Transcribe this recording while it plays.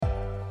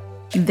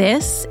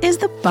This is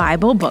the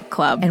Bible Book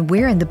Club. And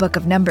we're in the book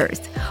of Numbers.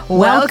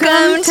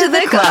 Welcome to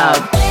the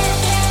club.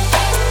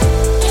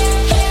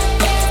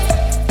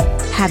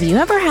 Have you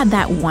ever had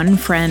that one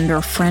friend or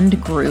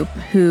friend group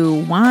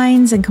who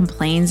whines and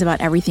complains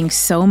about everything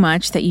so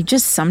much that you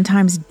just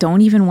sometimes don't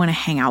even want to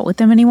hang out with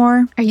them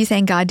anymore? Are you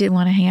saying God didn't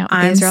want to hang out with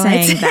the I'm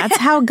Israelites? saying that's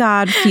how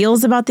God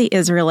feels about the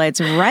Israelites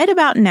right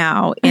about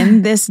now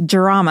in this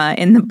drama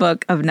in the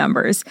book of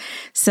Numbers.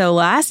 So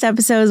last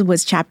episode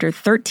was chapter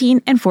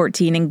 13 and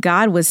 14, and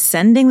God was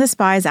sending the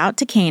spies out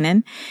to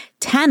Canaan.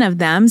 10 of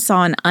them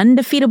saw an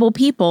undefeatable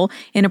people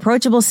in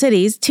approachable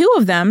cities. 2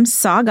 of them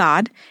saw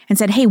God and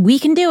said, hey, we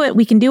can do it.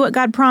 We can do what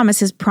God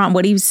promises.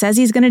 What he says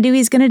he's going to do,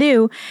 he's going to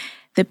do.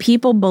 The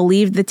people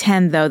believed the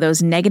 10, though,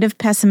 those negative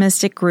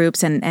pessimistic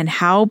groups, and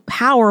how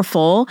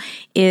powerful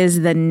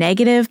is the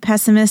negative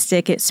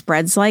pessimistic. It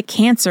spreads like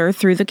cancer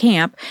through the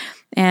camp.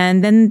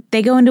 And then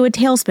they go into a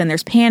tailspin.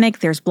 There's panic.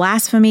 There's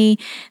blasphemy.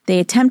 They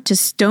attempt to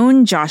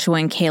stone Joshua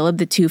and Caleb,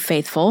 the 2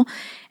 faithful.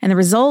 And the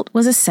result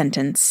was a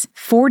sentence,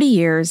 40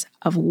 years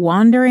of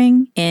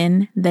wandering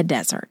in the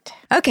desert.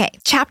 Okay,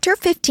 chapter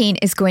 15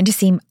 is going to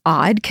seem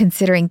odd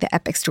considering the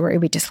epic story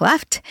we just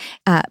left,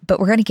 but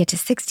we're going to get to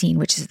 16,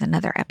 which is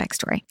another epic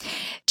story.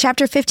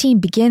 Chapter 15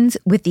 begins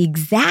with the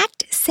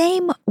exact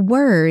same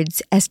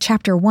words as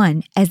chapter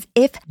 1, as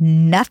if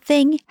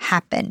nothing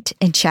happened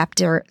in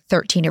chapter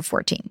 13 or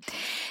 14.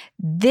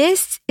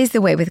 This is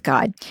the way with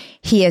God.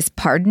 He has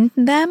pardoned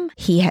them,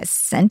 He has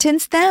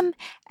sentenced them,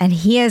 and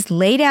He has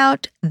laid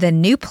out the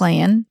new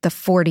plan, the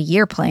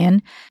 40-year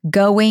plan,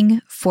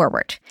 going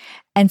forward.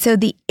 And so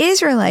the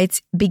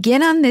Israelites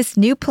begin on this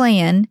new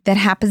plan that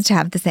happens to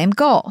have the same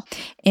goal.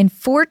 In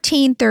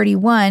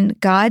 1431,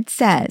 God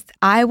says,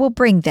 I will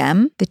bring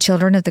them, the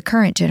children of the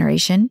current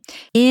generation,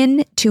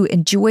 in to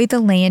enjoy the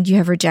land you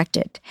have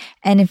rejected.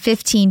 And in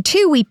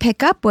 15:2, we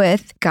pick up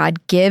with,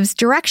 God gives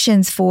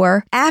directions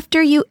for,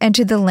 after you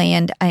enter the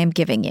land I am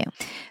giving you.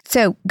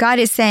 So God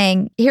is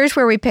saying, here's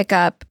where we pick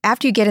up.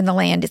 After you get in the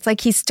land, it's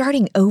like He's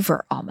starting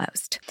over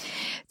almost.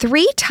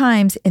 3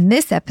 times in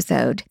this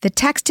episode, the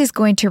text is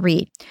going to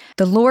read,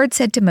 the Lord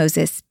said to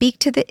Moses, speak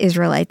to the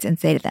Israelites and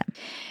say to them.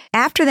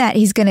 After that,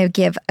 He's going to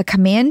give a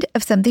command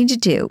of something to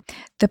do.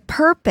 The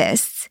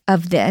purpose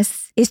of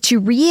this is to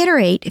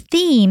reiterate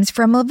themes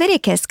from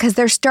Leviticus because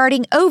they're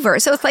starting over.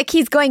 So it's like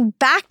He's going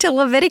back to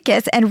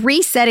Leviticus and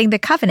resetting the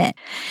covenant.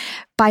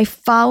 By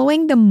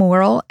following the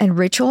moral and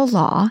ritual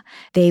law,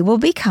 they will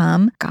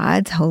become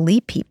God's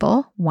holy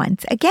people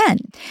once again.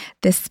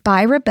 The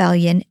spy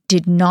rebellion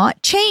did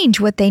not change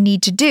what they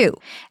need to do,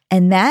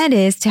 and that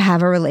is to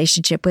have a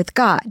relationship with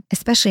God,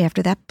 especially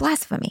after that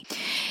blasphemy.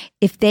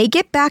 If they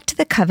get back to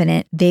the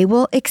covenant, they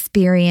will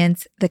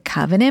experience the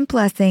covenant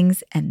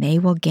blessings and they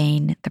will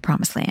gain the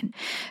promised land.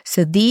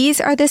 So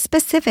these are the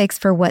specifics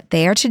for what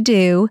they are to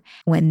do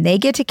when they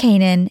get to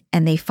Canaan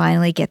and they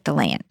finally get the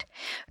land.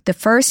 The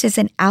first is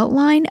an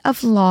outline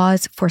of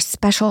laws for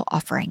special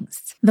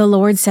offerings. The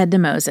Lord said to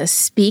Moses,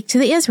 speak to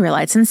the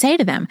Israelites and say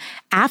to them,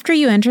 after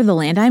you enter the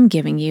land I am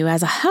giving you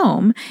as a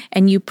home,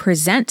 and you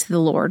present to the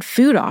Lord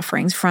food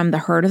offerings from the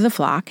herd of the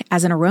flock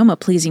as an aroma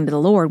pleasing to the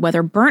Lord,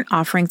 whether burnt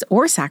offerings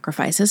or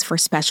sacrifices for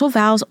special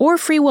vows or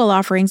free will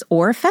offerings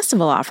or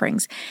festival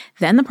offerings,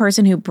 then the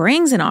person who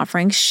brings an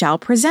offering shall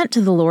present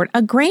to the Lord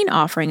a grain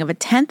offering of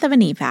 1/10 of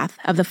an ephah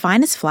of the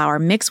finest flour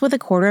mixed with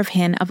 1/4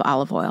 hin of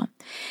olive oil.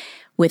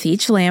 With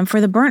each lamb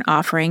for the burnt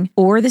offering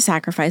or the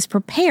sacrifice,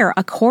 prepare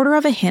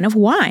 1/4 hin of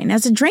wine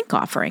as a drink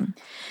offering.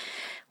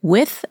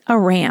 With a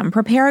ram,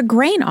 prepare a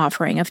grain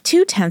offering of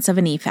 2/10 of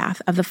an ephah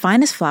of the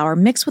finest flour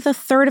mixed with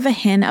 1/3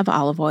 hin of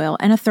olive oil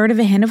and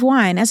 1/3 hin of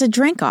wine as a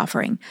drink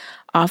offering.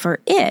 Offer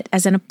it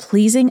as a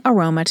pleasing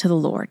aroma to the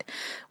Lord.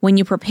 When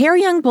you prepare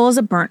young bulls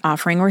a burnt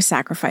offering or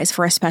sacrifice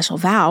for a special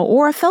vow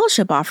or a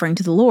fellowship offering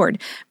to the Lord,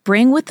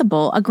 bring with the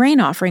bull a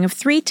grain offering of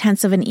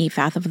 3/10 of an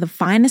ephah of the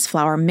finest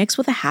flour mixed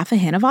with 1/2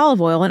 hin of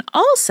olive oil, and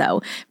also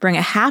bring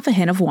 1/2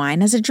 hin of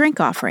wine as a drink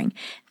offering.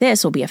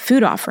 This will be a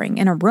food offering,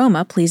 an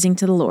aroma pleasing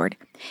to the Lord.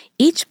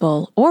 Each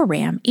bull or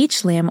ram,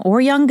 each lamb or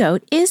young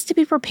goat is to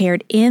be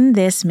prepared in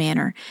this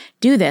manner.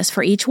 Do this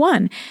for each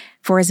one,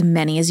 for as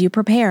many as you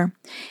prepare.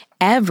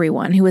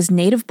 Everyone who is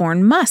native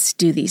born must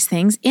do these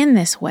things in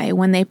this way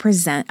when they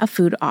present a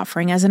food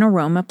offering as an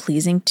aroma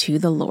pleasing to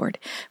the Lord.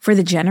 For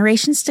the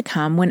generations to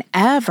come,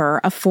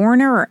 whenever a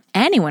foreigner or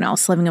anyone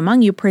else living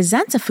among you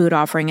presents a food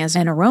offering as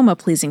an aroma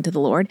pleasing to the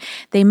Lord,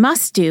 they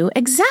must do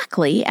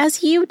exactly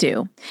as you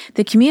do.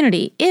 The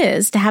community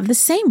is to have the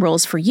same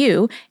rules for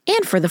you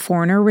and for the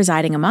foreigner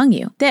residing among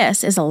you.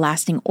 This is a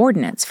lasting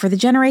ordinance for the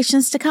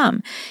generations to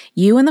come.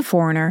 You and the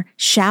foreigner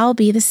shall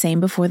be the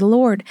same before the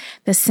Lord.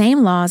 The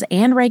same laws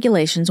and regulations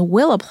regulations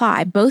will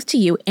apply both to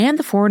you and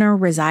the foreigner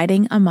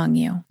residing among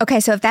you. Okay,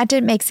 so if that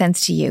didn't make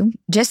sense to you,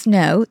 just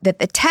know that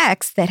the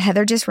text that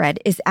Heather just read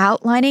is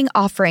outlining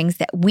offerings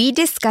that we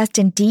discussed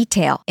in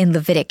detail in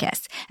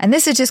Leviticus. And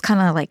this is just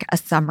kind of like a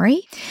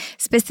summary.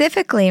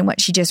 Specifically in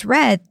what she just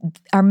read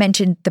are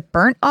mentioned the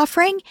burnt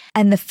offering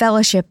and the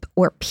fellowship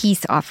or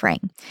peace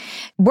offering.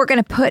 We're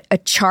going to put a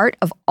chart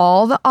of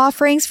all the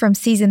offerings from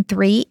season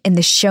 3 in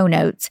the show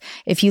notes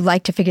if you'd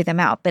like to figure them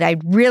out. But I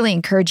really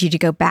encourage you to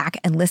go back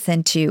and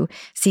listen to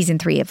season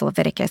 3 of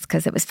Leviticus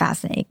because it was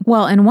fascinating.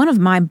 Well, and one of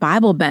my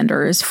Bible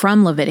benders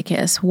from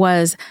Leviticus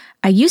was,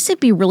 I used to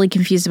be really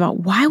confused about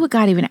why would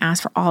God even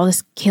ask for all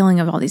this killing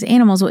of all these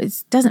animals? Well,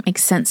 it doesn't make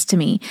sense to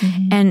me.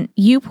 Mm-hmm. And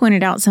you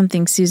pointed out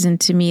something, Susan,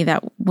 to me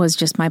that was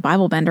just my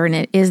Bible bender, and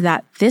it is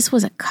that this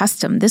was a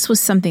custom. This was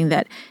something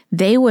that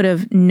they would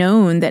have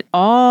known that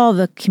all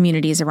the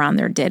communities around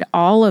there did.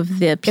 All of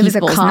the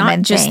people,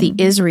 not just the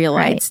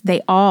Israelites, right.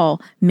 They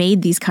all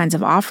made these kinds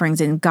of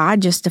offerings, and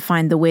God just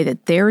defined the way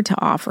that they're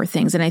to offer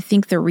things. And I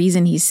think the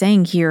reason he's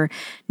saying here,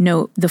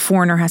 no, the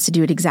foreigner has to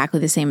do it exactly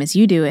the same as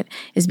you do it,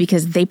 is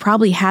because they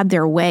probably had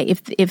their way.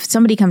 If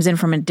somebody comes in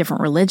from a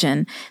different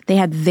religion, they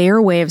had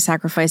their way of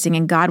sacrificing,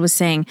 and God was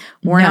saying,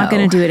 we're not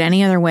going to do it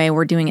any other way.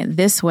 We're doing it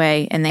this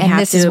way, and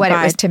this is what it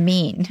was to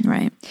mean.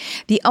 Right.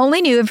 The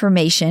only new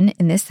information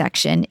in this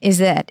section is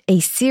that a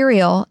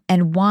cereal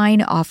and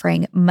wine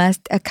offering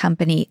must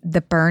accompany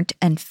the burnt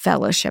and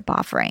fellowship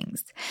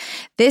offerings.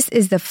 This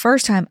is the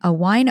first time a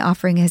wine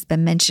offering has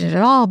been mentioned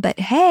at all, but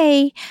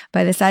hey,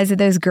 by the size of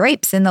those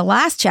grapes in the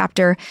last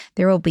chapter,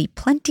 there will be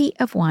plenty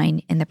of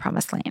wine in the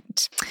Promised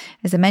Land.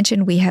 As I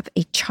mentioned, we have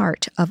a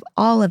chart of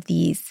all of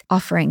these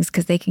offerings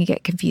because they can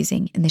get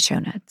confusing in the show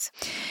notes.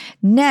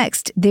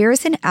 Next, there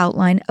is an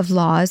outline of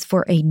laws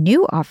for a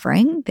new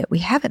offering that we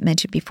haven't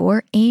mentioned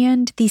before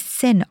and the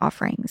sin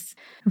offerings.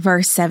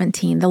 Verse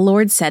 17, the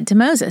Lord said to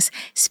Moses,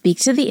 "Speak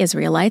to the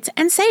Israelites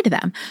and say to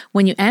them,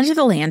 when you enter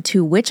the land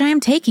to which I am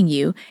taking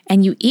you,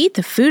 and you eat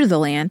the food of the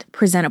land,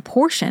 present a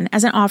portion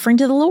as an offering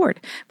to the Lord.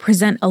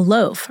 Present a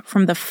loaf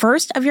from the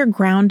first of your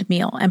ground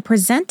meal, and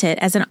present it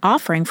as an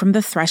offering from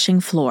the threshing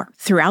floor.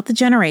 Throughout the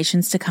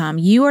generations to come,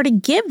 you are to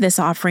give this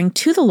offering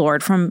to the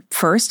Lord from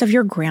first of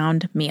your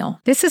ground meal."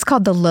 This is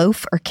called the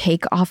loaf or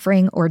cake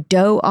offering or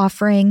dough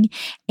offering,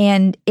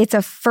 and it's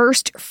a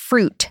first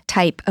fruit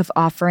type of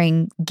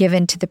offering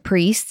given to the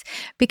priests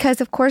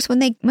because, of course, when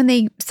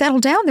they settle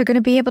down, they're going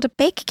to be able to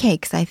bake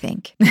cakes, I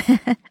think.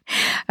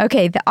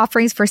 Okay, the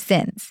offerings for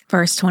sins.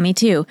 Verse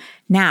 22,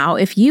 now,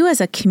 if you as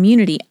a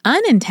community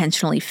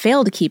unintentionally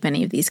fail to keep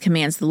any of these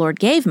commands the Lord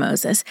gave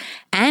Moses,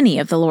 any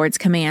of the Lord's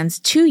commands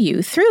to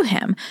you through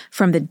him,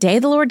 from the day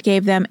the Lord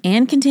gave them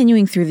and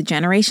continuing through the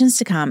generations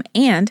to come,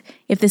 and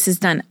if this is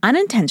done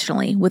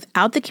unintentionally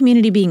without the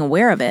community being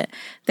aware of it,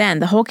 then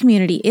the whole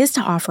community is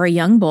to offer a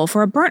young bull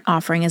for a burnt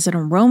offering as an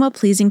aroma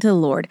pleasing to the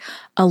Lord,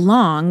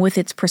 along with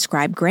its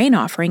prescribed grain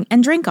offering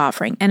and drink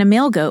offering, and a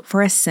male goat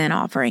for a sin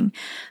offering.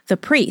 The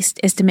priest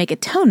is to make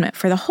atonement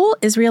for the whole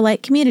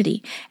Israelite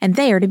community, and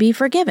they are to be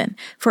forgiven,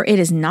 for it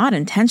is not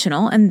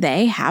intentional, and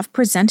they have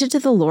presented to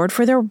the Lord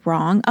for their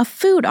wrong a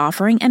food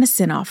offering and a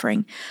sin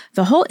offering.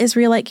 The whole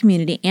Israelite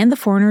community and the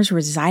foreigners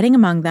residing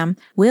among them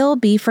will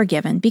be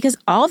forgiven, because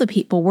all the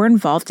people were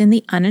involved in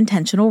the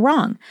unintentional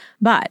wrong.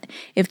 But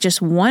if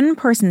just one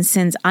person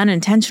sins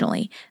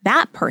unintentionally,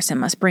 that person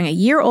must bring a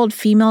year-old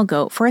female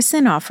goat for a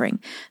sin offering.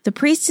 The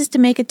priest is to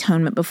make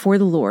atonement before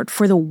the Lord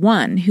for the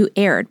one who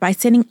erred by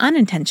sinning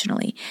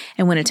unintentionally,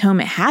 and when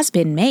atonement has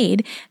been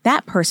made,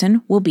 that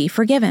person will be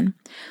forgiven.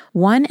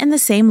 One and the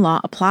same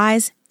law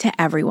applies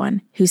to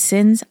everyone who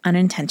sins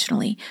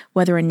unintentionally,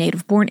 whether a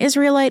native-born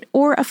Israelite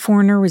or a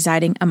foreigner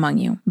residing among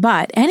you.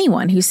 But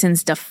anyone who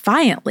sins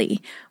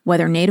defiantly,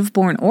 whether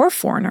native-born or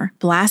foreigner,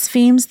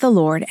 blasphemes the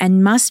Lord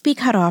and must be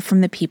cut off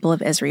from the people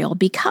of Israel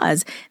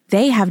because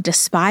they have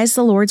despised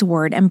the Lord's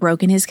word and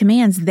broken his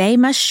commands. They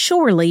must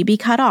surely be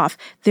cut off.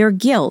 Their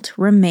guilt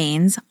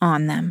remains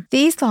on them.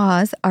 These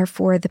laws are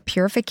for the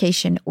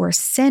purification or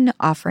sin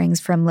offerings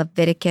from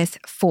Leviticus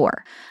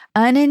 4.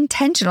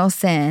 Unintentional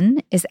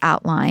sin is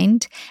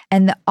outlined,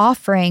 and the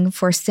offering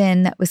for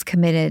sin that was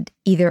committed,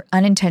 either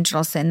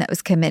unintentional sin that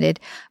was committed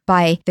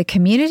by the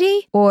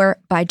community or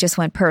by just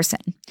one person.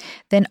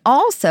 Then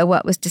also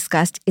what was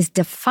discussed is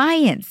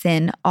defiant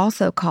sin,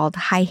 also called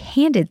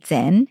high-handed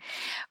sin,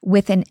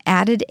 with an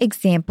added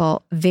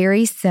example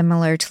very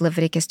similar to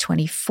Leviticus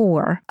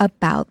 24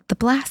 about the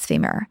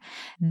blasphemer.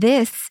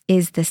 This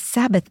is the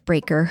Sabbath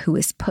breaker who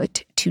is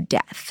put to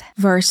death.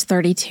 Verse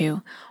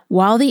 32.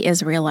 While the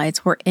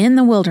Israelites were in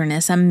the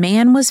wilderness, a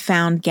man was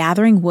found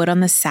gathering wood on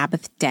the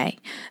Sabbath day.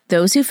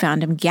 Those who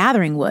found him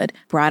gathering wood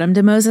brought him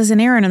to Moses and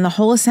Aaron and the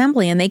whole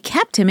assembly, and they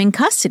kept him in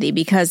custody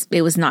because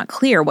it was not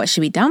clear what should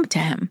be done to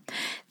him.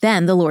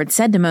 Then the Lord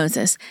said to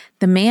Moses,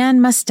 "The man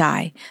must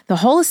die. The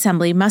whole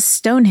assembly must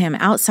stone him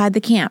outside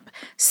the camp."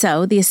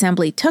 So the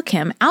assembly took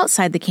him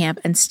outside the camp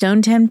and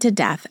stoned him to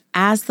death,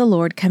 as the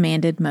Lord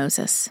commanded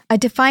Moses. A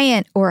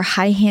defiant or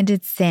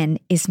high-handed sin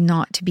is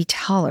not to be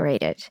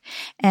tolerated.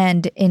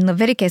 And in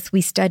Leviticus,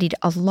 we studied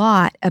a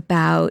lot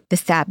about the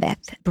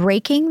Sabbath.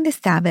 Breaking the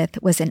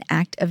Sabbath was an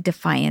act of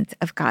defiance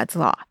of God's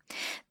law.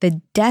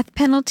 The death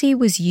penalty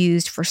was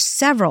used for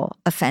several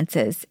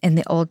offenses in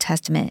the Old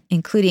Testament,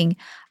 including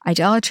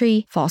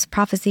idolatry, false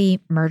prophecy,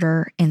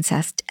 murder,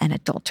 incest, and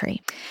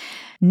adultery.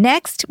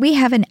 Next, we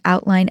have an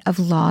outline of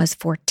laws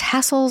for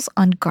tassels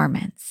on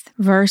garments.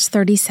 Verse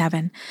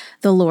 37,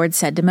 the Lord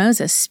said to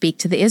Moses, "Speak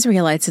to the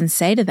Israelites and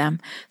say to them,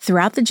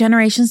 throughout the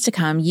generations to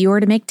come, you are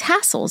to make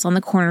tassels on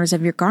the corners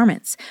of your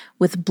garments,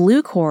 with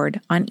blue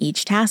cord on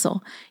each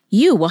tassel.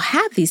 You will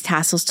have these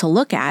tassels to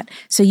look at,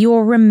 so you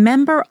will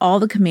remember all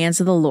the commands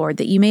of the Lord,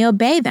 that you may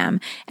obey them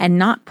and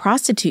not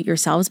prostitute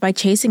yourselves by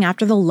chasing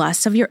after the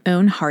lusts of your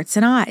own hearts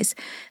and eyes.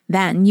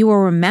 Then you will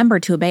remember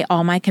to obey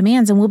all my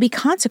commands and will be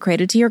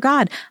consecrated to your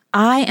God.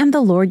 I am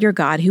the Lord your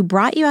God, who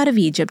brought you out of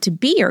Egypt to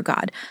be your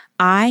God.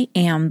 I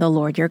am the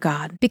Lord your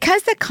God."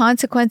 Because the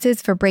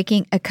consequences for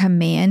breaking a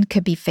command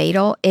could be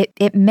fatal,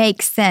 it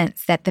makes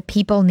sense that the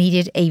people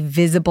needed a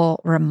visible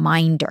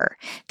reminder.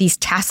 These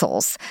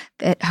tassels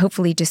that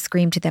hopefully just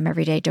scream to them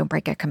every day, don't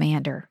break a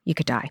command or you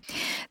could die.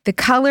 The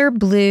color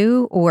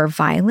blue or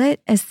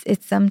violet, as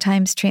it's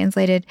sometimes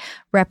translated,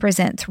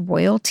 represents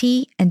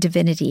royalty and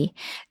divinity.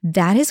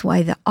 That is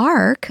why the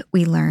ark,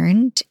 we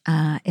learned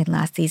in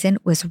last season,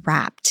 was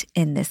wrapped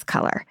in this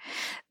color.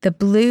 The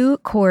blue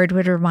cord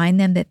would remind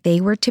them that they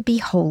were to be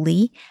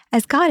holy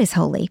as God is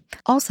holy.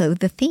 Also,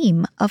 the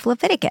theme of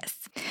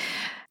Leviticus.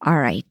 All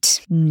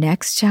right,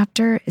 next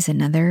chapter is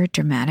another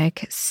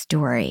dramatic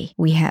story.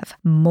 We have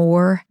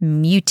more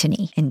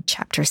mutiny in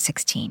chapter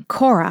 16.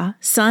 Korah,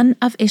 son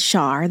of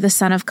Ishar, the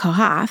son of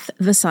Kohath,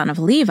 the son of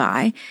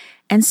Levi,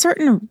 and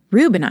certain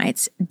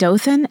Reubenites,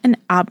 Dothan and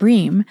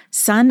Abiram,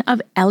 son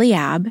of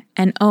Eliab,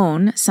 and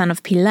On, son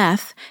of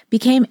Peleth,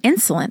 became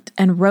insolent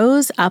and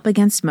rose up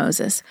against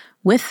Moses.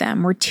 With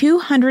them were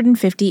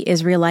 250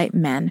 Israelite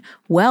men,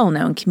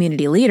 well-known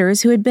community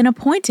leaders who had been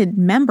appointed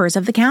members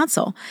of the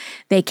council.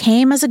 They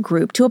came as a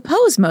group to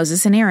oppose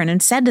Moses and Aaron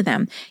and said to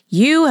them,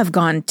 "You have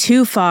gone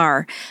too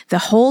far. The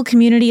whole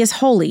community is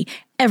holy,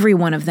 every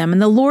one of them,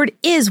 and the Lord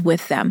is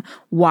with them.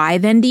 Why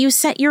then do you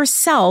set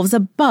yourselves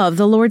above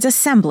the Lord's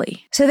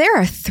assembly?" So there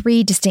are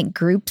three distinct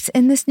groups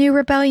in this new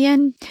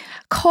rebellion.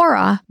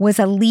 Korah was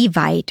a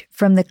Levite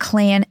from the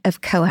clan of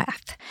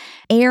Kohath.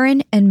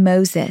 Aaron and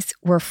Moses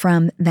were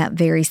from that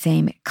very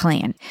same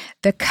clan.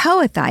 The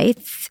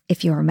Kohathites,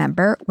 if you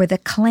remember, were the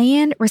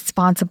clan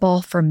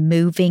responsible for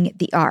moving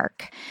the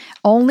ark.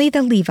 Only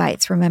the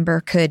Levites,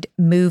 remember, could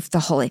move the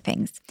holy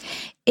things.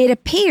 It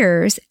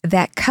appears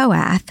that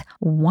Kohath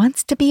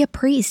wants to be a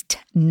priest,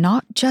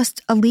 not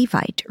just a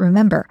Levite.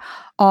 Remember,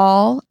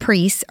 all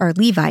priests are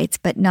Levites,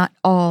 but not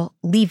all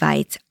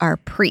Levites are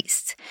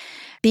priests.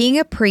 Being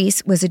a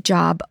priest was a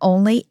job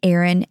only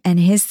Aaron and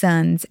his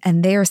sons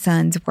and their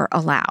sons were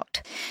allowed.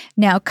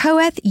 Now,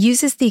 Kohath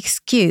uses the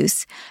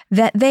excuse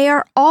that they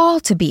are all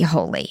to be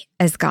holy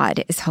as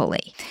God is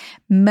holy.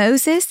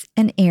 Moses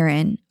and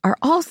Aaron are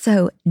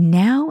also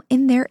now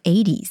in their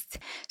 80s,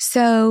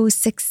 so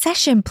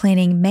succession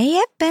planning may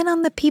have been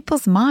on the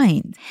people's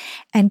minds,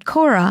 and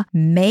Korah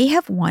may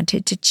have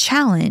wanted to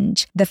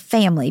challenge the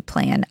family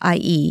plan,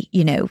 i.e.,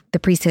 the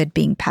priesthood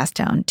being passed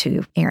down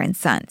to Aaron's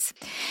sons.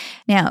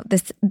 Now,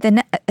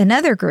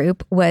 another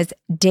group was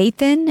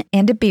Dathan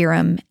and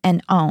Abiram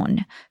and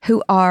On,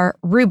 who are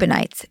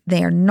Reubenites.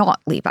 They are not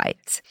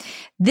Levites.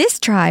 This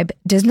tribe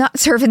does not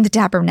serve in the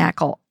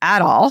tabernacle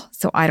at all,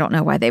 so I don't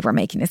know why they were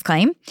making this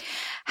claim.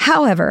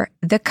 However,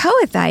 the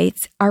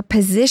Kohathites are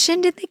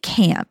positioned in the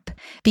camp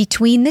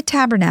between the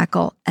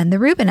tabernacle and the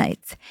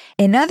Reubenites.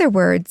 In other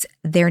words,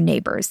 they're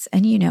neighbors,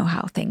 and you know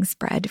how things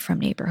spread from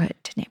neighborhood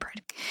to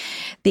neighborhood.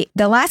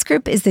 The last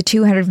group is the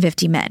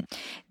 250 men.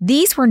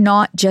 These were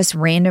not just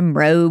random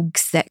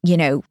rogues that,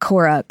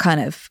 Korah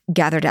kind of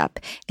gathered up.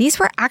 These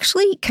were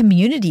actually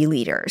community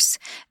leaders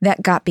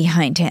that got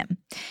behind him.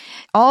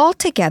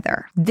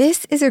 Altogether,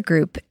 this is a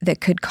group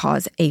that could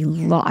cause a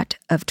lot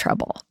of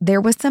trouble. There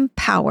was some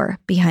power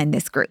behind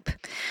this group.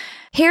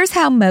 Here's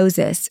how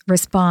Moses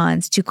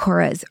responds to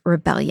Korah's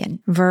rebellion.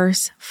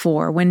 Verse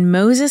 4, when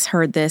Moses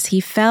heard this,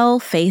 he fell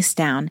face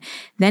down.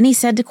 Then he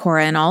said to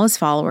Korah and all his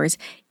followers,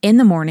 "In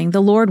the morning,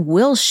 the Lord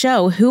will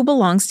show who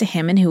belongs to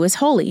him and who is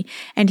holy,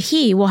 and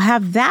he will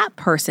have that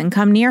person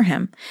come near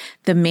him.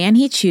 The man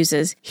he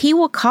chooses, he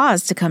will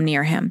cause to come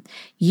near him.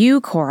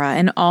 You, Korah,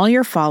 and all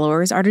your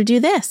followers are to do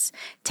this.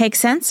 Take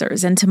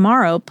censers, and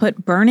tomorrow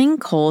put burning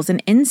coals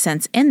and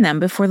incense in them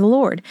before the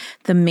Lord.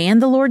 The man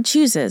the Lord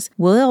chooses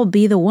will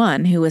be the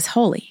one who is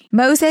holy."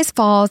 Moses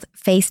falls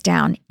face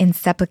down in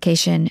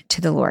supplication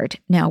to the Lord.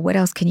 Now, what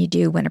else can you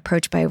do when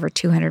approached by over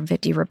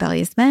 250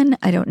 rebellious men?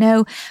 I don't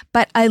know,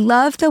 but I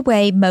loved the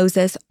way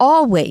Moses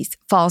always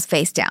falls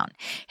face down.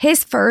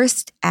 His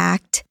first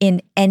act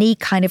in any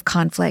kind of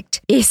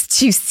conflict is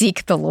to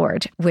seek the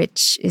Lord,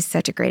 which is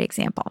such a great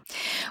example.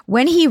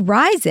 When he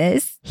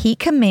rises, he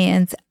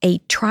commands a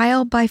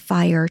trial by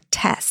fire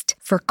test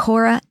for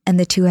Korah and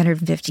the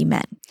 250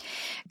 men.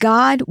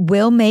 God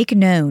will make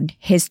known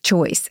his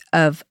choice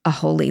of a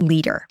holy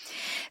leader.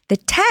 The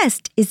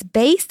test is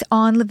based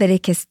on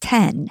Leviticus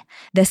 10,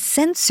 the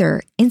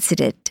censer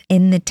incident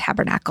in the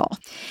tabernacle.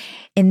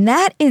 In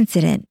that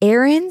incident,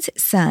 Aaron's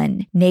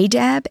son,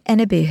 Nadab and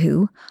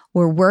Abihu,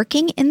 were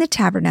working in the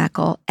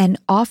tabernacle and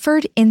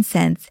offered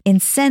incense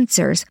in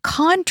censers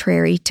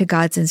contrary to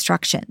God's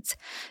instructions.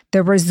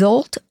 The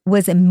result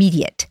was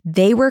immediate.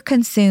 They were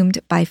consumed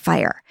by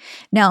fire.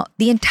 Now,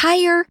 the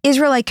entire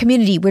Israelite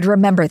community would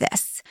remember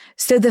this.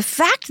 So the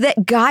fact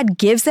that God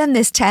gives them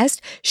this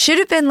test should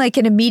have been like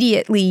they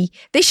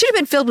should have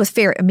been filled with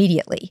fear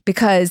immediately,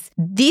 because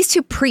these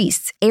two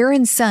priests,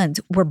 Aaron's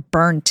sons, were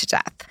burned to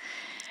death.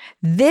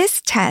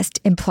 This test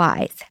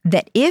implies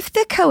that if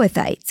the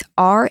Kohathites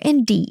are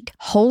indeed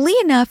holy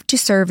enough to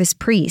serve as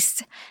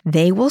priests,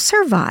 they will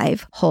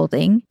survive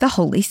holding the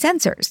holy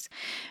censers.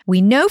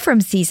 We know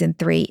from season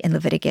 3 in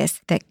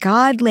Leviticus that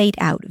God laid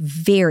out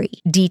very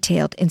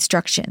detailed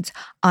instructions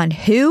on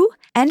who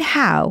and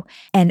how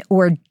an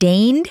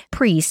ordained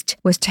priest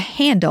was to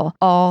handle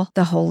all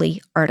the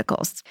holy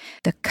articles.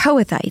 The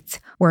Kohathites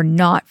were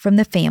not from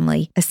the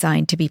family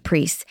assigned to be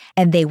priests,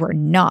 and they were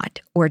not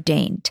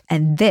ordained.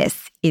 And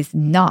this is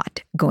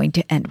not going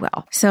to end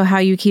well. So how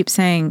you keep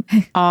saying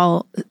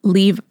all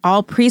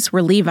priests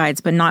were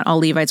Levites, but not all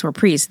Levites were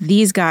priests.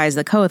 These guys,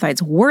 the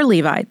Kohathites, were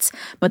Levites,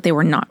 but they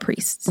were not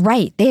priests.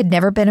 Right. They had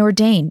never been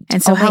ordained.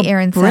 And so how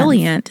Aaron's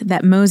brilliant sons.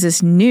 That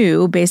Moses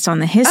knew, based on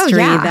the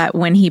history, that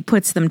when he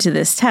puts them to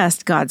this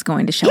test, God's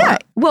going to show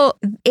up. Well,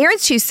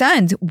 Aaron's two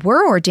sons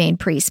were ordained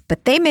priests,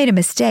 but they made a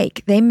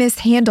mistake. They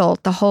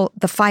mishandled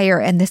the fire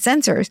and the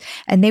censers,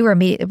 and they were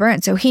immediately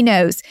burned. So he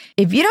knows,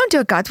 if you don't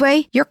do it God's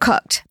way, you're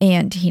cooked.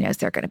 And he knows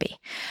they're going to be.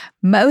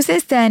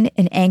 Moses then,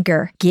 in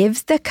anger,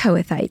 gives the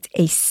Kohathites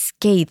a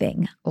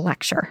scathing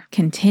lecture.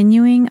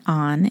 Continuing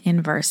on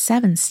in verse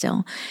 7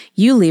 still.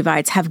 You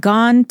Levites have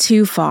gone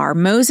too far.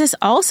 Moses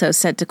also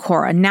said to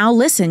Korah, now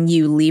listen,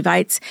 you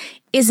Levites.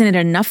 Isn't it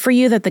enough for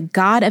you that the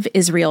God of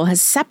Israel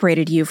has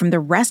separated you from the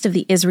rest of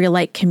the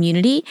Israelite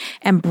community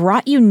and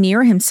brought you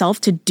near himself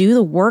to do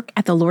the work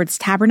at the Lord's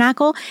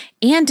tabernacle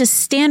and to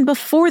stand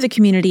before the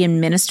community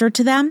and minister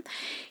to them?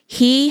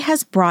 He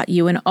has brought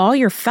you and all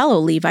your fellow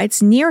Levites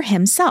near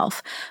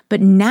himself, but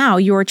now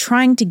you are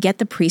trying to get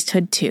the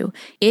priesthood too.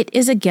 It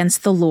is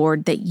against the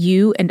Lord that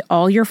you and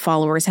all your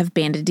followers have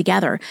banded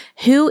together.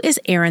 Who is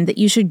Aaron that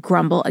you should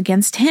grumble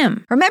against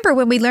him? Remember,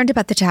 when we learned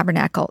about the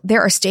tabernacle,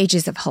 there are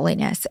stages of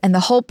holiness, and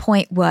the whole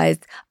point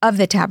of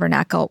the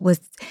tabernacle was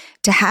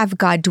to have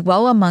God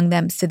dwell among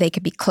them so they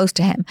could be close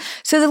to him.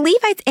 So the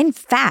Levites, in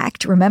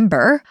fact,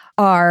 remember,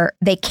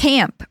 they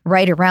camp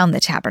right around the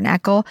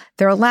tabernacle.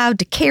 They're allowed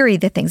to carry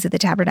the things of the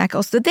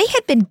tabernacle. So they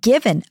had been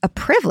given a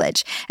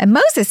privilege. And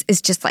Moses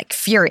is just like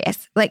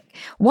furious. Like,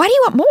 why do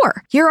you want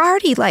more? You're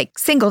already like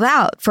singled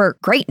out for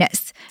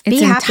greatness.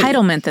 It's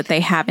entitlement that they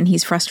have, and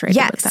he's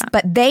frustrated with that.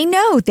 But they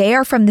know they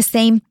are from the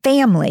same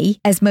family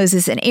as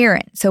Moses and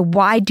Aaron. So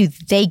why do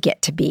they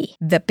get to be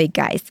the big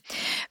guys?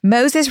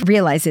 Moses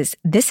realizes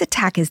this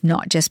attack is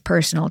not just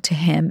personal to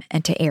him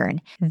and to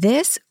Aaron.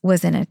 This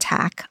was an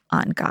attack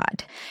on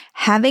God.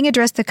 Having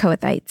addressed the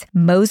Kohathites,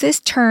 Moses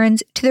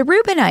turns to the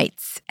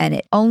Reubenites, and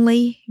it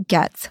only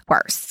gets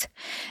worse.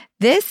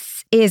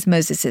 This is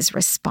Moses'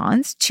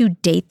 response to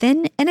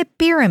Dathan and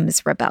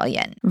Abiram's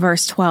rebellion.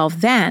 Verse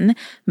 12, then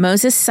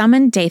Moses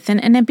summoned Dathan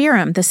and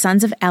Abiram, the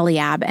sons of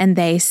Eliab, and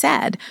they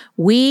said,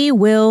 we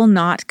will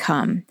not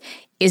come.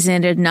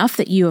 Isn't it enough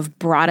that you have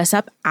brought us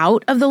up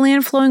out of the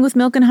land flowing with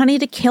milk and honey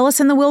to kill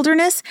us in the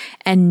wilderness?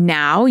 And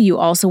now you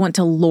also want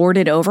to lord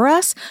it over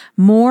us?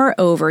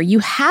 Moreover, you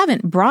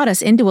haven't brought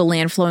us into a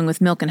land flowing with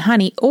milk and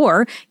honey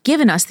or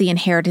given us the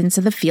inheritance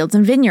of the fields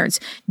and vineyards.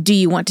 Do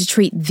you want to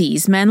treat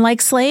these men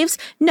like slaves?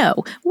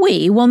 No,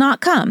 we will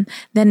not come.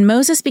 Then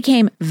Moses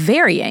became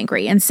very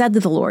angry and said to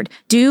the Lord,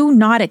 do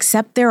not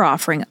accept their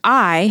offering.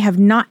 I have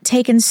not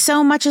taken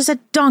so much as a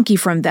donkey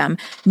from them,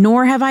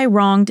 nor have I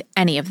wronged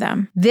any of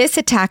them. This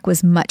attack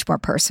was much more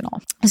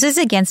personal. This is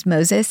against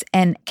Moses,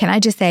 and can I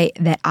just say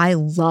that I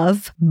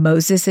love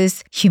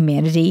Moses's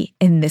humanity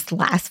in this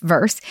last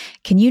verse?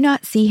 Can you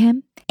not see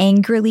him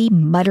angrily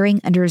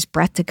muttering under his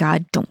breath to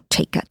God, don't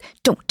take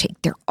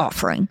their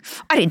offering.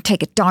 I didn't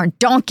take a darn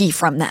donkey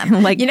from them.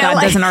 God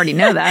doesn't already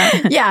know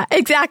that. Yeah,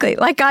 exactly.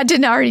 Like God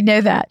didn't already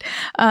know that.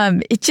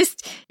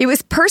 It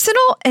was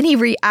personal, and he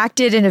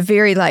reacted in a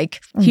very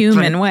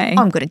human way.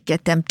 I'm going to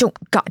get them.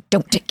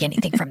 Don't take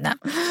anything from them.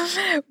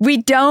 We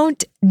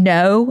don't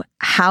know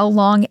how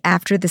long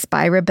after the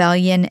spy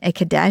rebellion at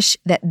Kadesh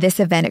that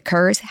this event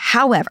occurs.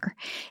 However,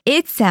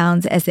 it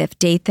sounds as if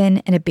Dathan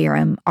and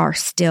Abiram are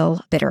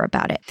still bitter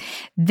about it.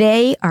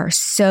 They are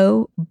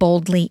so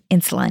boldly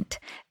insolent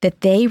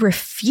that they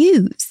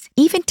refuse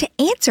even to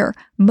answer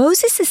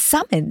Moses'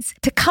 summons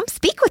to come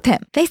speak with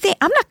him. They say,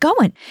 I'm not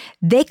going.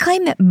 They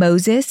claim that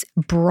Moses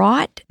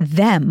brought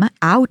them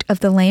out of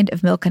the land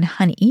of milk and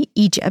honey,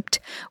 Egypt,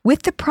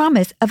 with the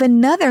promise of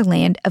another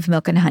land of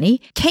milk and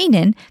honey,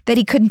 Canaan, that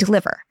he couldn't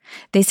deliver.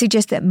 They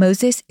suggest that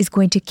Moses is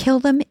going to kill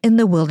them in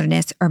the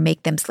wilderness or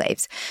make them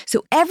slaves.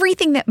 So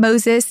everything that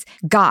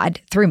God,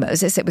 through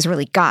Moses, it was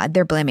really God,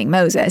 they're blaming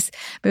Moses,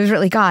 but it was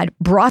really God,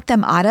 brought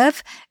them out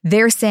of,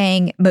 they're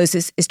saying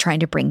Moses is trying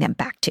to bring them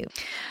back to.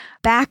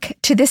 Back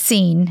to the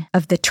scene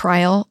of the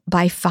trial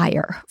by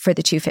fire for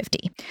the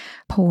 250.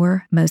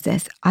 Poor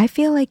Moses. I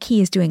feel like he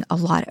is doing a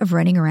lot of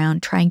running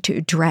around trying to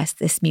address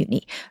this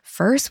mutiny.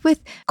 First with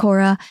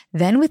Korah,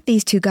 then with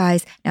these two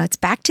guys. Now it's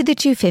back to the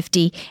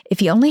 250. If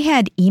he only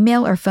had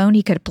email or phone,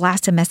 he could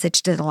blast a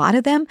message to a lot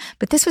of them.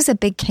 But this was a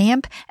big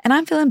camp, and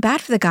I'm feeling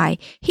bad for the guy.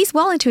 He's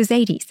well into his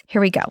 80s.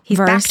 Here we go. He's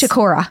back to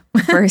Korah.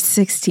 Verse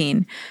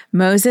 16.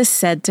 Moses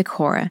said to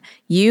Korah,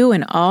 "You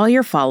and all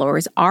your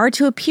followers are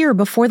to appear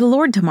before the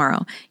Lord tomorrow.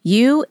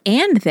 You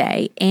and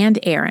they and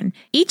Aaron.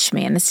 Each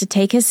man is to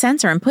take his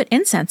censer and put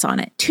incense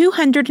on it,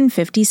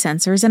 250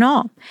 censers in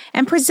all,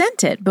 and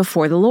present it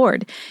before the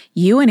Lord.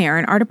 You and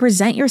Aaron are to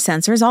present your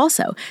censers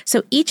also."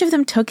 So each of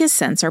them took his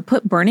censer,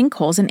 put burning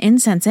coals and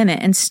incense in it,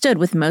 and stood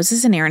with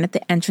Moses and Aaron at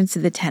the entrance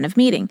of the tent of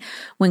meeting.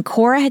 When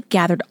Korah had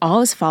gathered all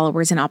his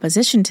followers in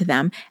opposition to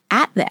them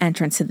at the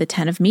entrance of the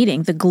tent of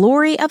meeting, the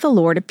glory of the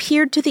Lord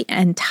appeared to the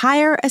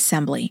entire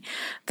assembly.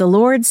 The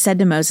Lord said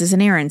to Moses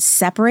and Aaron,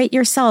 "Separate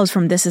yourselves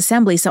from this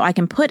assembly so I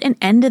can put an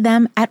end to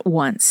them at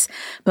once."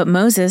 But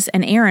Moses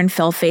and Aaron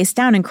fell face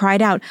down and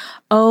cried out,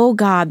 "O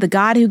God, the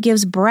God who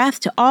gives breath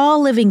to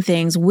all living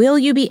things, will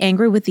you be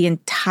angry with the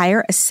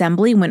entire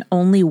assembly when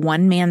only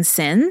one man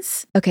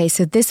sins?" Okay,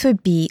 so this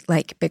would be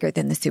like bigger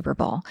than the Super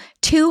Bowl.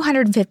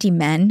 250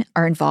 men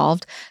are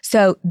involved.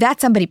 So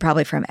that's somebody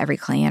probably from every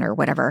clan or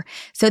whatever.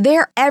 So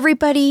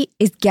everybody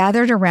is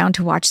gathered around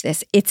to watch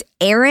this. It's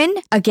Aaron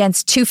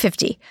against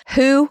 250.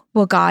 Who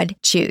will God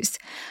choose?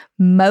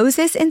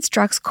 Moses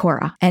instructs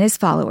Korah and his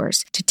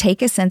followers to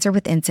take a censer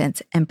with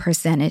incense and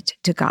present it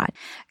to God.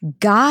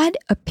 God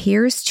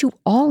appears to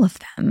all of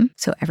them,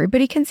 so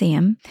everybody can see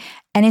him,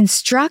 and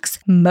instructs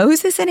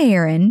Moses and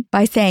Aaron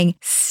by saying,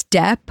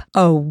 "Step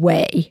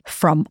away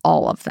from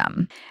all of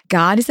them."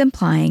 God is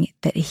implying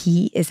that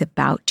he is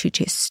about to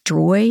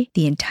destroy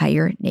the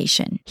entire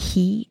nation.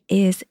 He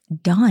is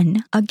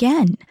done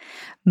again.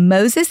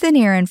 Moses and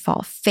Aaron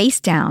fall face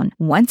down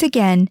once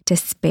again to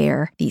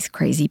spare these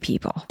crazy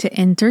people. To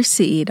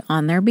intercede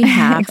on their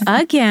behalf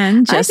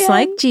again, just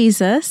like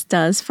Jesus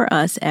does for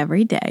us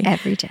every day.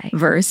 Every day.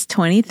 Verse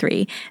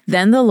 23,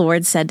 Then the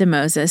Lord said to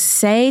Moses,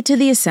 "Say to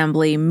the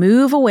assembly,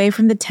 move away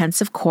from the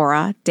tents of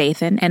Korah,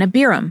 Dathan, and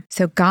Abiram."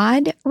 So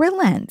God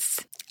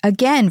relents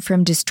again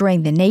from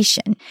destroying the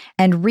nation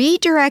and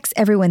redirects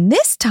everyone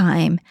this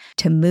time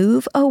to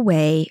move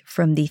away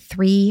from the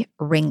three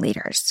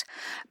ringleaders.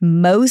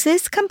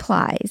 Moses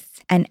complies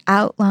and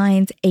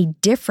outlines a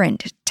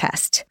different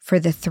test for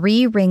the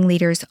three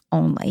ringleaders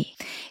only.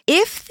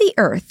 If the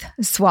earth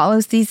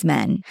swallows these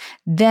men,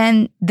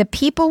 then the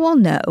people will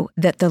know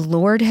that the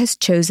Lord has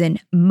chosen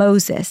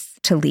Moses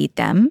to lead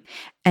them,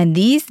 and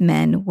these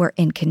men were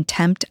in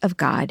contempt of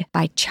God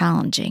by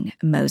challenging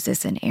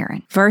Moses and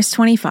Aaron. Verse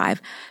 25,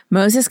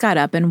 Moses got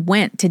up and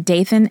went to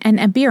Dathan and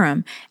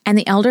Abiram, and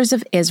the elders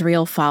of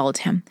Israel followed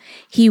him.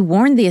 He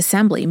warned the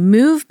assembly,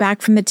 "Move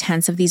back from the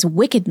tents of these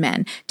wicked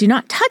men. Do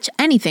not touch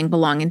anything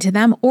belonging to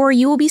them, or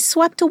you will be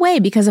swept away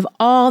because of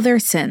all their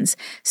sins."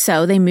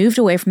 So they moved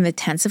away from the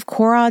tents of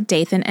Korah,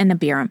 Dathan, and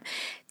Abiram.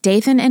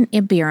 Dathan and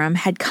Abiram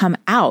had come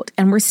out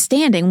and were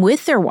standing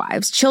with their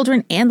wives,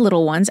 children, and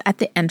little ones at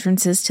the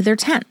entrances to their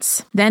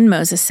tents. Then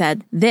Moses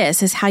said,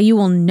 "This is how you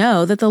will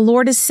know that the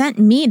Lord has sent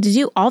me to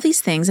do all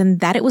these things and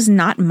that it was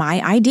not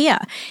my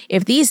idea.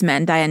 If these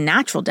men die a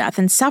natural death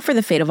and suffer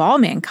the fate of all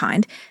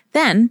mankind,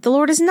 then the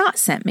Lord has not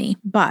sent me.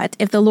 But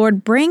if the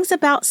Lord brings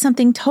about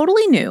something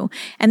totally new,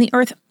 and the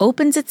earth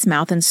opens its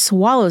mouth and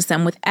swallows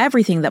them with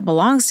everything that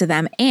belongs to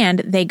them, and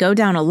they go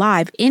down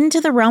alive into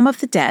the realm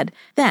of the dead,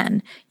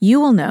 then you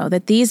will know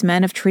that these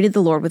men have treated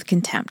the Lord with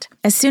contempt."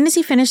 As soon as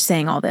he finished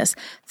saying all this,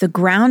 the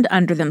ground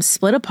under them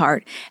split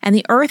apart, and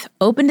the earth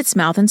opened its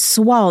mouth and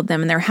swallowed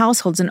them and their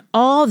households and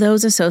all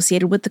those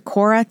associated with the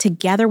Korah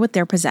together with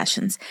their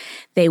possessions.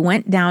 They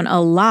went down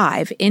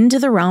alive into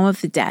the realm of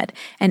the dead,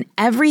 and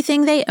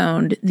everything they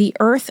owned, the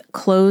earth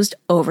closed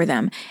over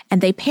them,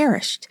 and they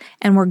perished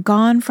and were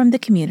gone from the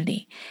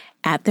community.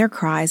 At their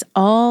cries,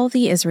 all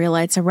the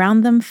Israelites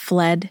around them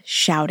fled,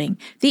 shouting,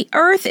 "The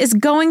earth is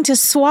going to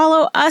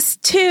swallow us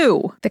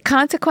too!" The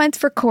consequence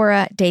for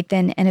Korah,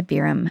 Dathan, and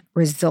Abiram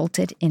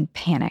resulted in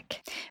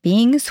panic.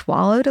 Being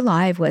swallowed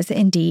alive was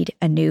indeed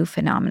a new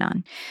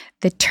phenomenon.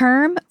 The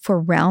term for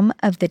realm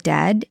of the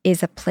dead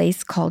is a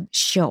place called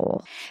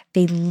Sheol.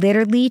 They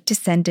literally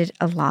descended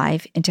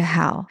alive into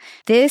hell.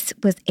 This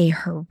was a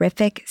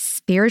horrific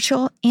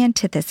spiritual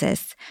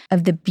antithesis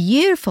of the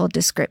beautiful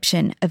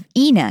description of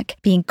Enoch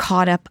being caught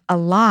caught up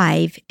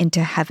alive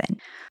into heaven.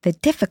 The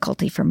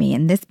difficulty for me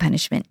in this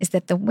punishment is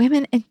that the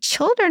women and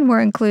children were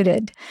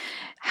included.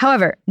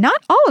 However,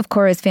 not all of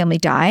Korah's family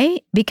die,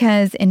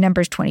 because in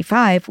Numbers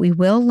 25, we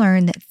will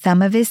learn that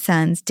some of his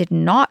sons did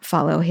not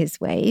follow his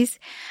ways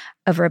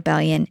of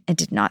rebellion and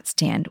did not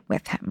stand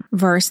with him.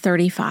 Verse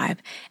 35,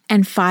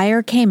 and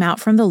fire came out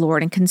from the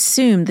Lord and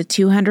consumed the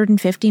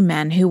 250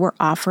 men who were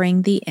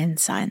offering the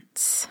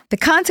incense. The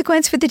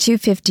consequence for the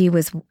 250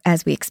 was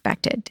as we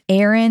expected.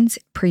 Aaron's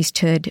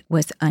priesthood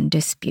was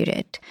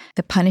undisputed.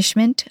 The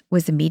punishment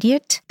was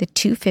immediate. The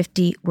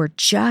 250 were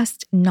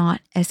just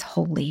not as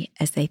holy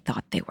as they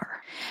thought they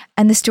were.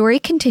 And the story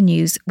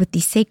continues with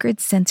the sacred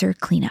censer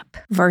cleanup.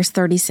 Verse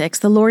 36,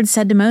 the Lord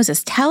said to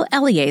Moses, tell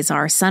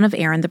Eleazar, son of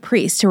Aaron the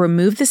priest, to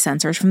remove the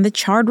censers from the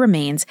charred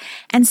remains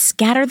and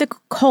scatter the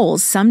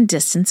coals some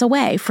distance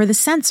away, for the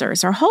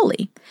censers are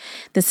holy.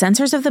 The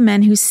censers of the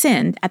men who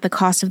sinned at the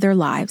cost of their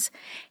lives.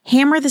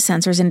 Hammer the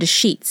censers into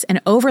sheets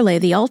and overlay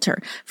the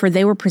altar, for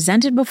they were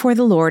presented before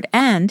the Lord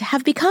and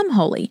have become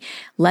holy.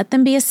 Let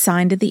them be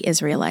assigned to the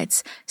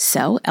Israelites.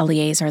 So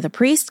Eleazar the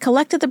priest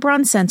collected the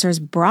bronze censers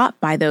brought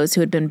by those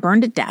who had been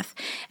burned to death,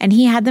 and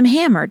he had them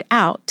hammered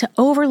out to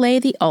overlay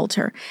the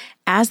altar,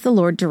 as the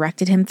Lord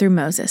directed him through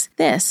Moses.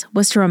 This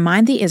was to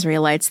remind the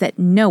Israelites that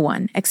no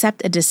one,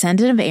 except a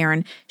descendant of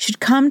Aaron, should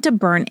come to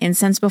burn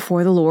incense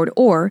before the Lord,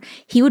 or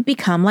he would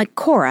become like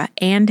Korah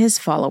and his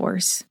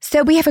followers.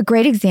 So we have a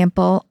great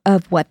example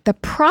of what the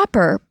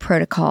proper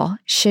protocol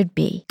should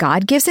be.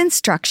 God gives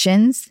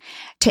instructions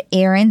to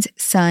Aaron's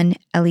son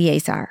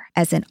Eleazar.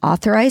 As an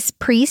authorized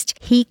priest,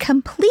 he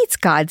completes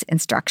God's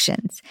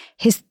instructions.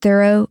 His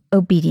thorough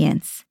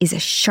obedience is a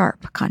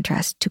sharp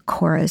contrast to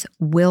Korah's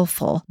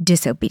willful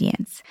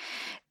disobedience.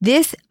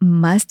 This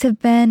must have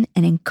been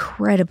an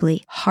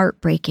incredibly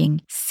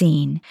heartbreaking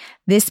scene.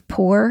 This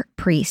poor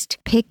priest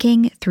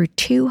picking through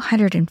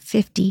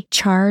 250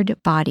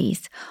 charred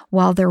bodies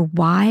while their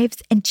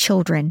wives and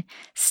children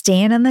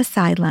stand on the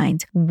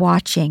sidelines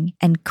watching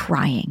and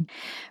crying.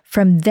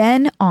 From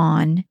then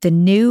on, the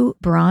new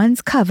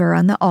bronze cover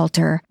on the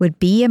altar would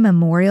be a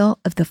memorial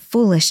of the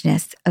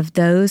foolishness of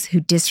those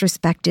who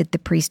disrespected the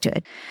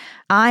priesthood.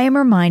 I am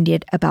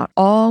reminded about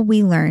all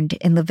we learned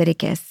in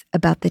Leviticus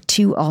about the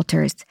two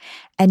altars,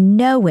 and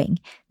knowing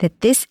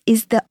that this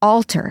is the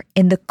altar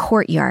in the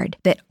courtyard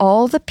that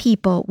all the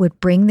people would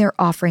bring their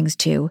offerings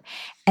to,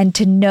 and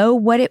to know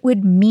what it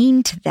would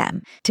mean to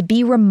them, to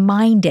be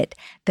reminded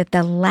that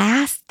the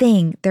last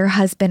thing their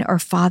husband or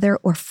father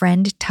or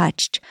friend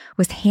touched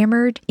was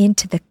hammered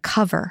into the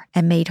cover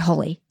and made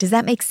holy. Does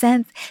that make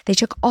sense? They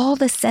took all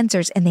the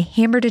censers and they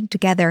hammered them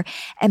together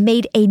and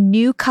made a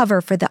new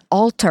cover for the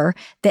altar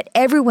that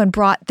everyone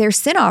brought their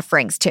sin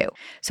offerings to.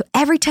 So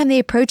every time they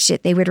approached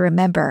it, they would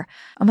remember,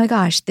 oh my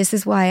gosh, this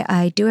is why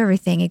I do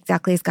everything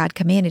exactly as God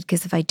commanded,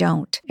 because if I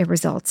don't, it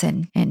results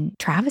in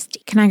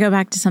travesty. Can I go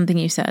back to something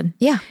you said?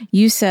 Yeah.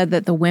 You said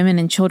that the women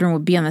and children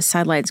would be on the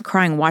sidelines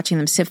crying, watching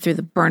them sift through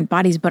the burned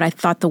bodies, but I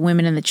thought the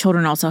women and the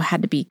children also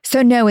had to be.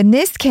 So no, in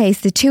this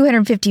case, the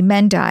 250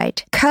 men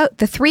died.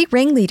 The three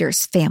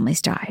ringleaders' families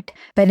died.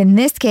 But in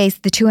this case,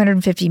 the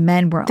 250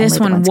 men were only the ones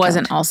killed. This one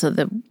wasn't also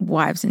the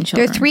wives and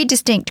children. There are three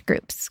distinct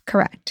groups,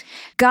 correct.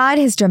 God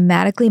has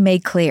dramatically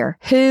made clear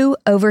who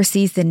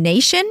oversees the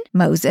nation,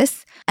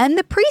 Moses, and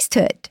the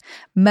priesthood.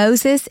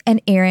 Moses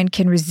and Aaron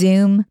can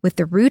resume with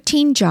the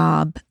routine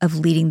job of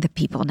leading the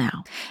people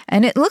now.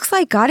 And it looks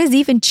like God has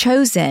even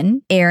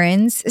chosen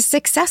Aaron's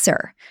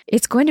successor.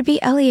 It's going to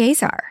be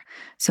Eleazar.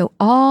 So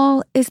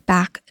all is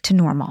back to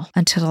normal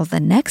until the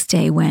next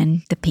day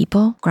when the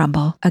people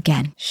grumble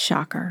again.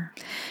 Shocker.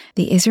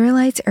 The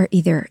Israelites are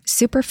either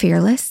super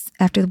fearless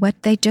after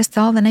what they just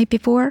saw the night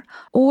before,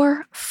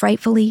 or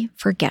frightfully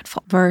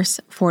forgetful. Verse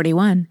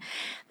 41.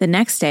 The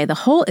next day, the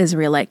whole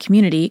Israelite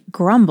community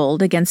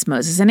grumbled against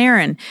Moses and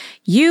Aaron.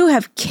 You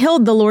have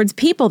killed the Lord's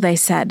people, they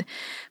said.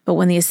 But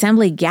when the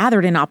assembly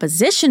gathered in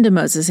opposition to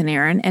Moses and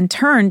Aaron and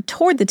turned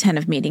toward the tent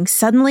of meeting,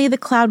 suddenly the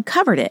cloud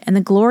covered it, and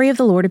the glory of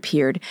the Lord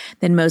appeared.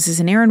 Then Moses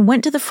and Aaron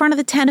went to the front of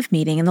the tent of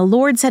meeting, and the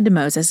Lord said to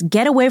Moses,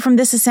 get away from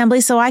this assembly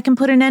so I can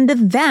put an end to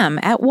them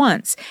at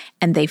once.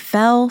 And they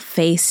fell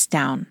face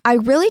down. I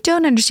really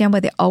don't understand why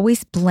they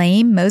always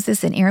blame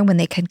Moses and Aaron when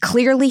they can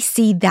clearly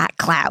see that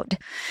cloud.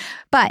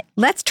 But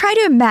let's try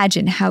to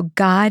imagine how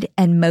God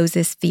and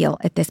Moses feel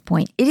at this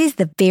point. It is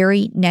the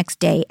very next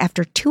day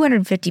after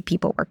 250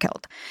 people were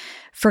killed.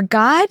 For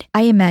God,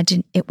 I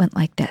imagine it went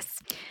like this.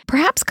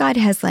 Perhaps God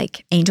has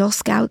like angel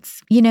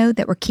scouts,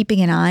 that were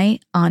keeping an eye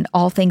on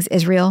all things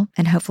Israel,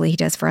 and hopefully he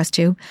does for us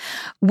too.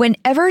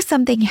 Whenever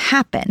something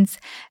happens,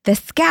 the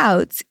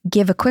scouts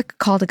give a quick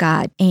call to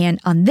God. And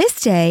on this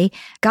day,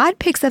 God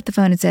picks up the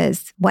phone and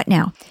says, what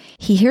now?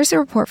 He hears a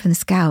report from the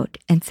scout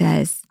and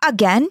says,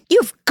 again?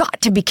 You've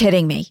got to be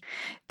kidding me.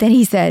 Then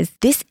he says,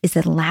 this is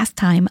the last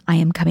time I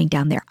am coming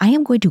down there. I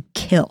am going to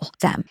kill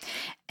them.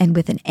 And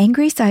with an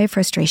angry sigh of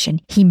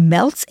frustration, he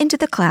melts into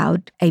the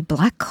cloud, a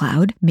black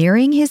cloud,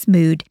 mirroring his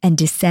mood, and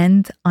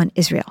descends on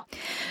Israel.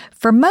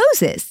 For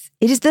Moses,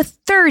 It is the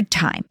third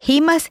time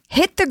he must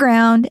hit the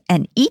ground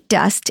and eat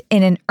dust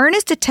in an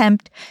earnest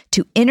attempt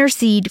to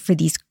intercede for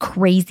these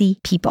crazy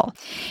people.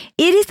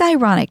 It is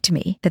ironic to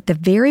me that the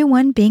very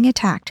one being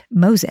attacked,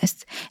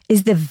 Moses,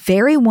 is the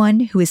very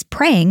one who is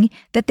praying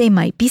that they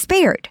might be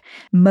spared.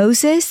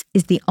 Moses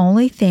is the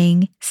only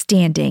thing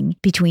standing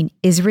between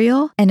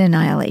Israel and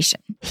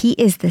annihilation. He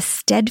is the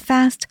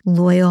steadfast,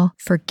 loyal,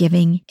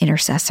 forgiving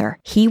intercessor.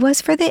 He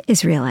was for the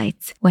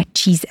Israelites what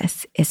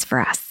Jesus is for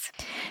us.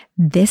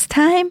 This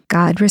time,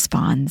 God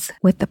responds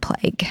with the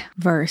plague.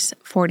 Verse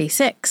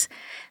 46.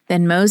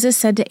 Then Moses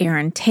said to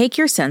Aaron, "Take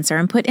your censer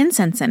and put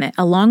incense in it,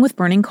 along with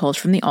burning coals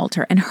from the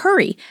altar, and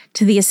hurry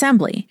to the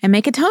assembly and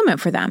make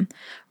atonement for them.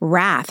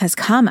 Wrath has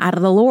come out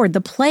of the Lord.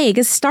 The plague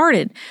has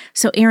started."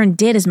 So Aaron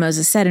did as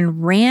Moses said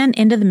and ran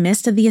into the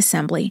midst of the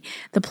assembly.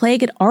 The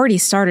plague had already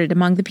started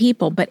among the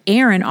people, but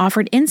Aaron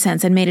offered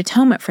incense and made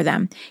atonement for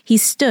them. He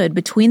stood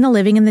between the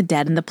living and the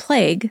dead, and the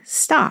plague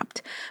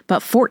stopped.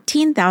 But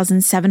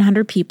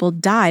 14,700 people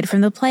died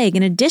from the plague,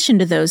 in addition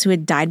to those who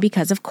had died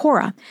because of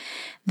Korah.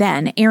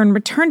 Then Aaron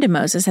returned to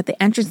Moses at the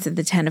entrance of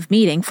the tent of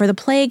meeting, for the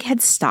plague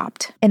had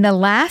stopped. In the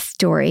last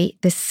story,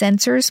 the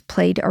censers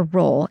played a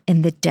role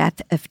in the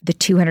death of the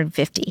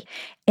 250.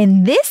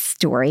 In this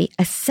story,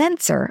 a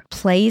censer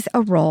plays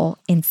a role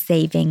in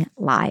saving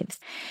lives.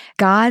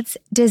 God's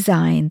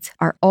designs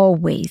are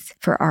always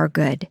for our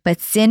good,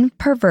 but sin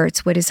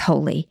perverts what is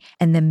holy,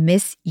 and the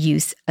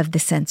misuse of the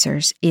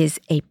censers is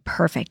a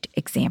perfect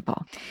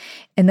example.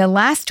 In the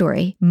last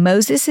story,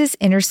 Moses'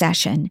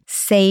 intercession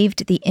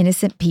saved the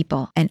innocent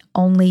people, and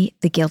only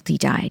the guilty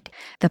died.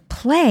 The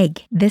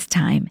plague this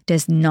time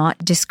does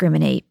not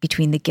discriminate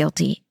between the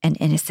guilty and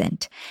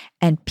innocent,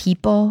 and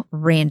people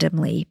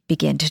randomly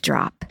begin to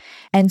drop.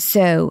 And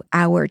so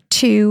our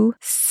two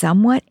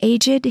somewhat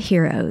aged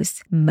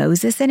heroes,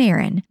 Moses and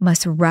Aaron,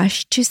 must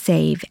rush to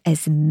save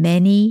as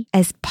many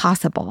as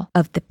possible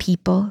of the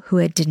people who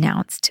had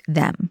denounced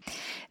them.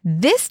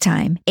 This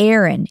time,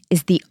 Aaron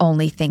is the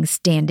only thing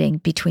standing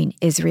between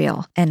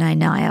Israel and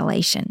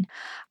annihilation.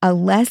 A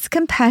less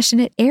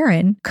compassionate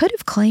Aaron could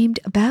have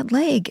claimed a bad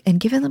leg and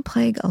given the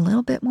plague a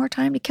little bit more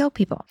time to kill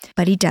people,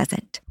 but he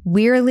doesn't.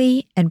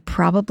 Wearily and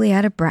probably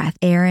out of breath,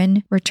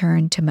 Aaron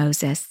returned to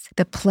Moses.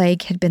 The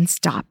plague had been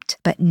stopped,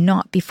 but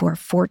not before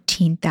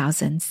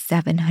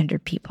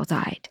 14,700 people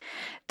died.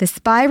 The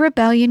spy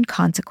rebellion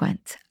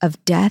consequence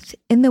of death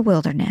in the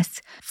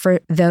wilderness for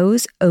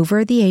those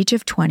over the age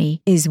of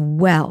 20 is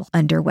well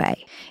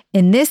underway.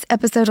 In this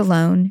episode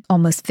alone,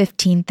 almost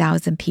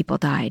 15,000 people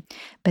died,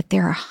 but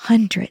there are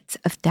hundreds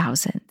of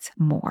thousands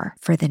more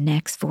for the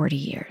next 40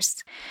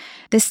 years.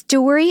 The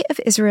story of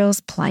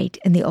Israel's plight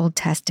in the Old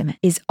Testament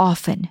is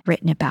often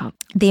written about.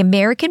 The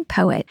American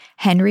poet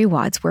Henry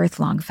Wadsworth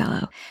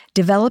Longfellow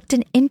developed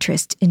an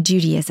interest in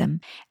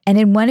Judaism, and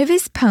in one of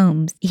his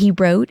poems, he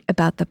wrote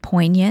about the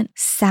poignant,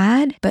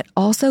 sad, but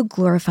also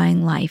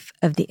glorifying life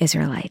of the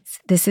Israelites.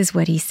 This is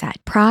what he said: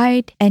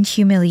 "Pride and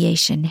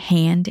humiliation,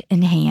 hand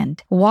in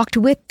hand, walked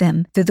with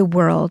them through the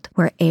world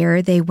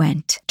where'er they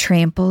went.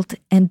 Trampled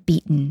and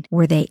beaten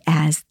were they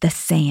as the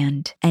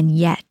sand, and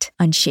yet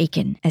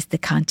unshaken as the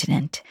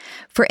continent.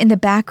 For in the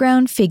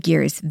background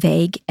figures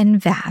vague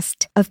and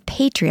vast of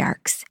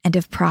patriarchs and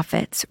of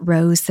prophets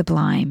rose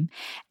sublime,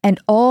 and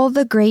all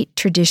the great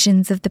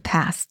traditions of the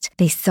past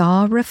they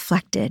saw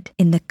reflected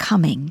in the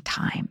coming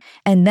time.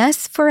 And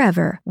thus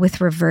forever,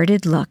 with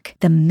reverted look,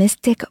 the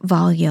mystic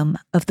volume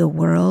of the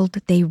world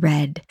they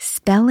read,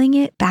 spelling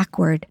it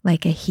backward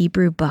like a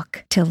Hebrew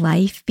book, till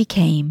life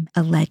became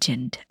a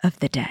legend of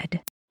the dead."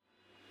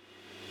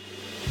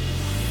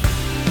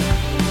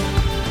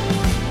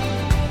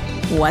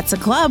 What's a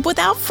club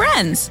without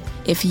friends?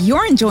 If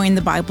you're enjoying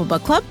the Bible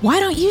Book Club,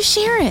 why don't you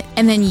share it?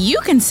 And then you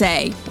can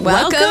say,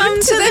 "Welcome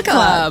to the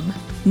club."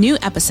 New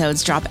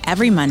episodes drop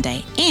every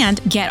Monday,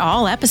 and get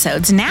all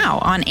episodes now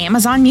on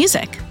Amazon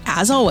Music.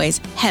 As always,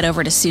 head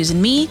over to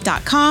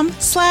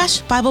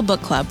susanme.com/Bible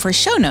Book Club for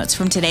show notes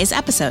from today's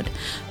episode.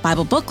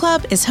 Bible Book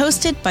Club is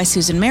hosted by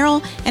Susan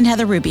Merrill and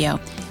Heather Rubio,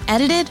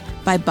 edited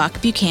by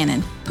Buck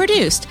Buchanan,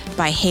 produced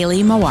by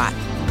Haley Mawat.